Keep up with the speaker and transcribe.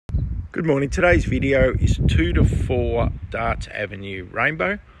Good morning. Today's video is 2 to 4 Darts Avenue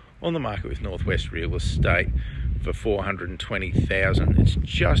Rainbow on the market with Northwest Real Estate for $420,000. It's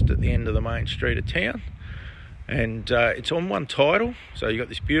just at the end of the main street of town, and it's on one title. So you've got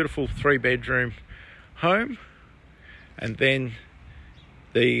this beautiful 3-bedroom home, and then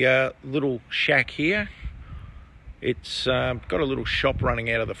the little shack here. It's got a little shop running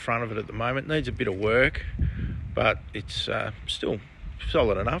out of the front of it at the moment. Needs a bit of work, but it's still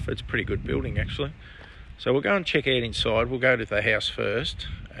solid enough. It's a pretty good building actually. So we'll go and check out inside. We'll go to the house first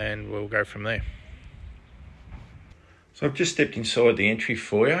and we'll go from there. So I've just stepped inside the entry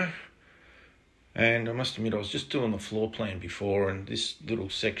foyer, and I must admit I was just doing the floor plan before, and this little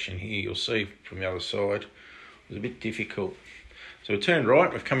section here you'll see from the other side was a bit difficult. So we turned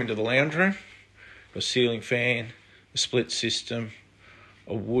right, we've come into the lounge room. A ceiling fan, a split system,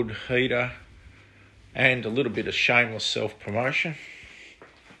 a wood heater, and a little bit of shameless self-promotion.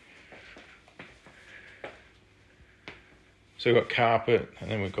 So we've got carpet,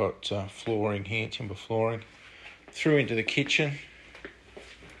 and then we've got flooring here, timber flooring. Through into the kitchen,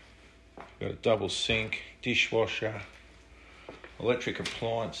 got a double sink, dishwasher, electric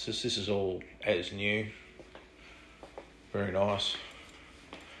appliances. This is all as new. Very nice.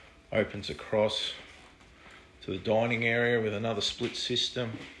 Opens across to the dining area with another split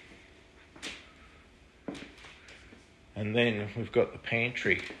system. And then we've got the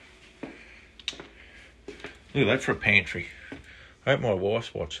pantry. Look at that for a pantry. I hope my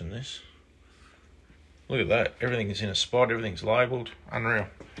wife's watching this. Look at that. Everything is in a spot. Everything's labelled. Unreal.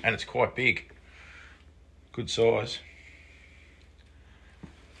 And it's quite big. Good size.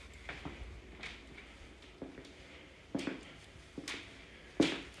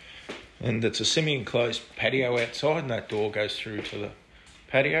 And it's a semi-enclosed patio outside, and that door goes through to the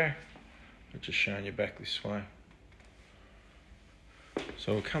patio. I'm just showing you back this way.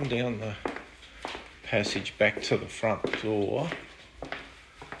 So we'll come down the passage back to the front door.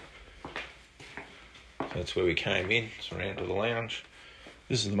 So that's where we came in. It's around to the lounge.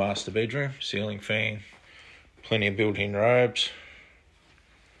 This is the master bedroom. Ceiling fan, plenty of built-in robes.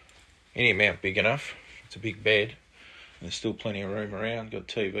 Any amount big enough. It's a big bed. And there's still plenty of room around. Got a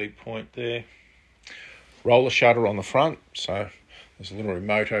TV point there. Roller shutter on the front. So there's a little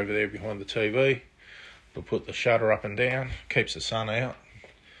remote over there behind the TV. We'll put the shutter up and down. Keeps the sun out.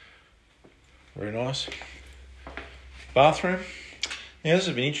 Very nice. Bathroom. Now this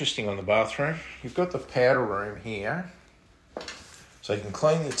has been interesting on the bathroom. You've got the powder room here. So you can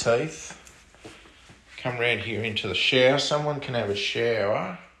clean your teeth. Come around here into the shower. Someone can have a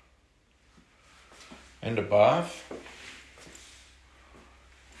shower and a bath.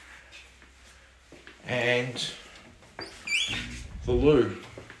 And the loo.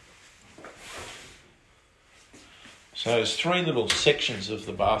 So there's 3 little sections of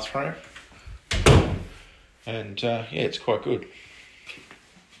the bathroom. And yeah, it's quite good.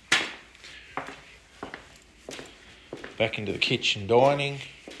 Back into the kitchen dining.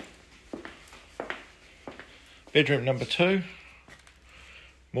 Bedroom number 2.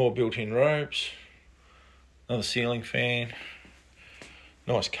 More built-in robes. Another ceiling fan.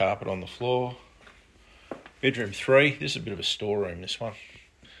 Nice carpet on the floor. Bedroom 3. This is a bit of a storeroom, this one.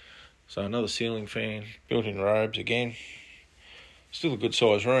 So another ceiling fan, built-in robes again. Still a good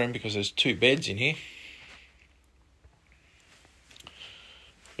size room because there's 2 beds in here.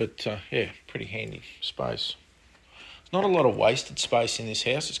 But yeah, pretty handy space. There's not a lot of wasted space in this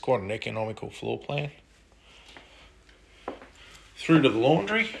house. It's quite an economical floor plan. Through to the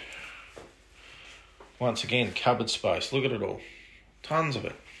laundry. Once again, cupboard space. Look at it all. Tons of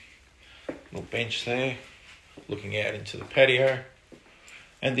it. Little bench there. Looking out into the patio.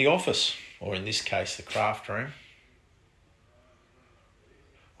 And the office, or in this case, the craft room.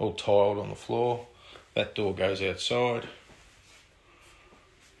 All tiled on the floor. That door goes outside.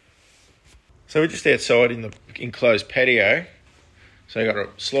 So we're just outside in the enclosed patio. So you've got a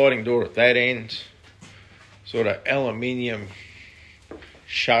sliding door at that end. Sort of aluminium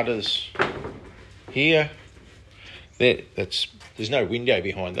shutters here. There's no window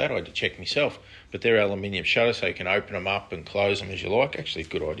behind that. I had to check myself. But they're aluminium shutters, so you can open them up and close them as you like. Actually, a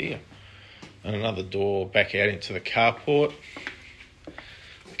good idea. And another door back out into the carport.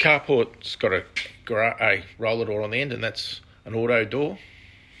 The carport's got a roller door on the end, and that's an auto door.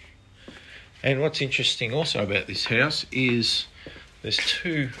 And what's interesting also about this house is there's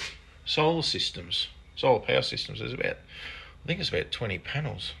 2 solar systems, solar power systems. I think it's about 20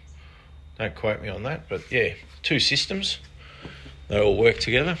 panels. Don't quote me on that, but yeah, 2 systems. They all work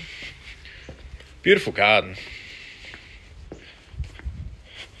together. Beautiful garden.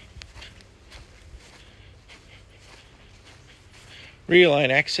 Rear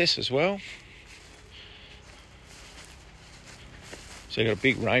lane access as well. So you've got a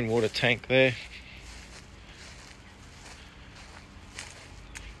big rainwater tank there.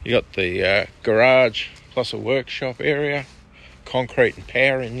 You got the garage plus a workshop area, concrete and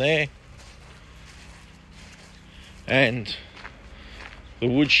power in there, and the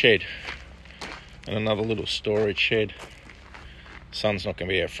wood shed and another little storage shed. Sun's not going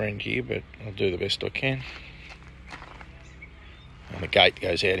to be our friend here, but I'll do the best I can. And the gate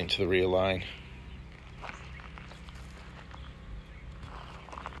goes out into the rear lane.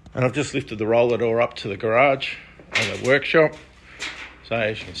 And I've just lifted the roller door up to the garage and the workshop. So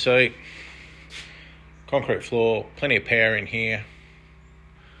as you can see, concrete floor, plenty of power in here.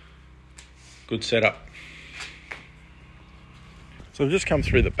 Good setup. So I've just come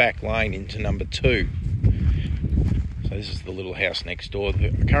through the back lane into number 2. So this is the little house next door. The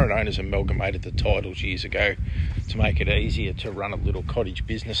current owners amalgamated the titles years ago to make it easier to run a little cottage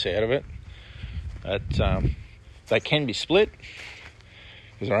business out of it. But they can be split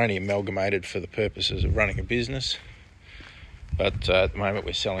because they're only amalgamated for the purposes of running a business. But at the moment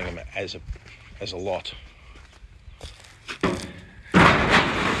we're selling them as a lot.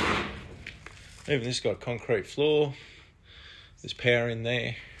 Even this got concrete floor. There's power in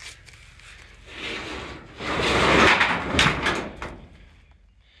there.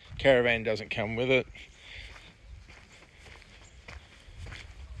 Caravan doesn't come with it.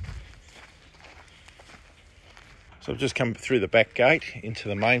 So I've just come through the back gate into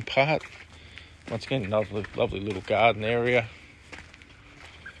the main part. Once again, lovely little garden area.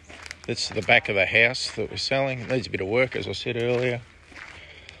 That's the back of the house that we're selling. It needs a bit of work, as I said earlier.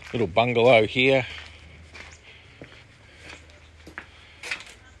 Little bungalow here.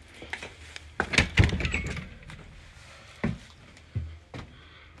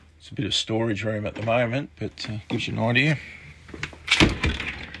 It's a bit of storage room at the moment, but gives you an idea.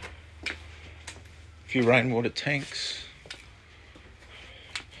 A few rainwater tanks.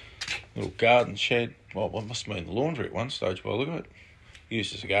 Little garden shed. Well, it must have been the laundry at one stage by the look of it.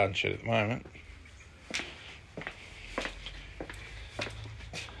 Used as a garden shed at the moment.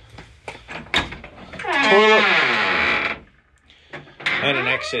 Toilet. And an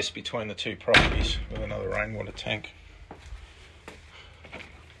access between the two properties with another rainwater tank.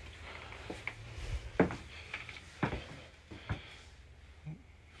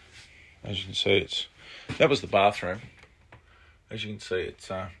 As you can see, that was the bathroom. As you can see, it's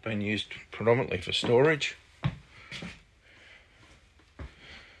been used predominantly for storage.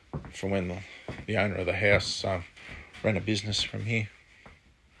 From when the owner of the house ran a business from here.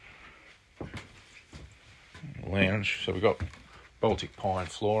 Lounge, so we've got Baltic pine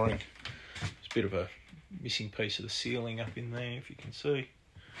flooring. There's a bit of a missing piece of the ceiling up in there, if you can see.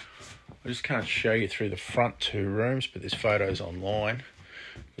 I just can't show you through the front 2 rooms, but there's photos online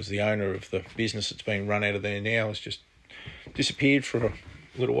because the owner of the business that's being run out of there now has just disappeared for a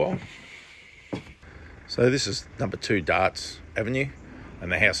little while. So this is number 2 Darts Avenue,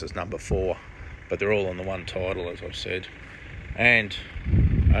 and the house is number 4, but they're all on the one title, as I've said, and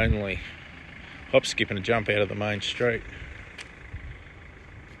only hop, skip and a jump out of the main street.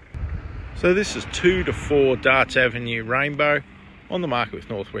 So this is 2 to 4 Darts Avenue Rainbow on the market with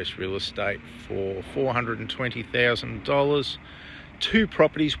Northwest Real Estate for $420,000. 2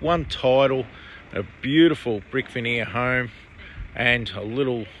 properties, 1 title, a beautiful brick veneer home and a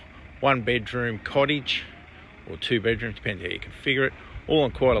little 1-bedroom cottage, or 2 bedrooms, depending how you configure it, all on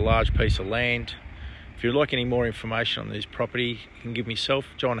quite a large piece of land. If you'd like any more information on this property, you can give myself,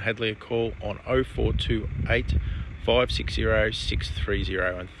 John Hadley, a call on 0428 560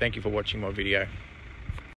 630, and thank you for watching my video.